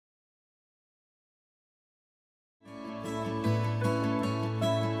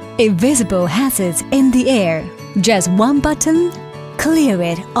Invisible hazards in the air. Just one button, clear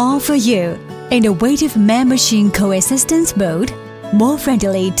it all for you. Innovative man-machine coexistence mode, more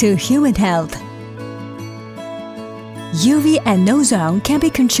friendly to human health. UV and ozone can be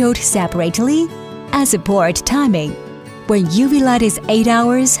controlled separately and support timing. When UV light is 8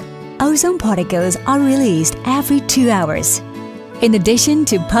 hours, ozone particles are released every 2 hours. In addition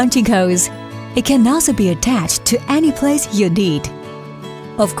to punching holes, it can also be attached to any place you need.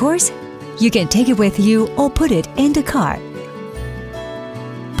 Of course, you can take it with you or put it in the car.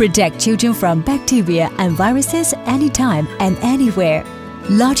 Protect children from bacteria and viruses anytime and anywhere.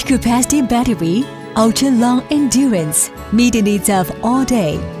 Large capacity battery, ultra long endurance, meet the needs of all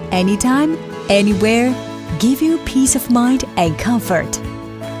day, anytime, anywhere, give you peace of mind and comfort.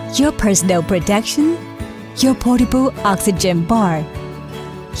 Your personal protection, your portable oxygen bar,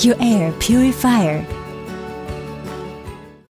 your air purifier.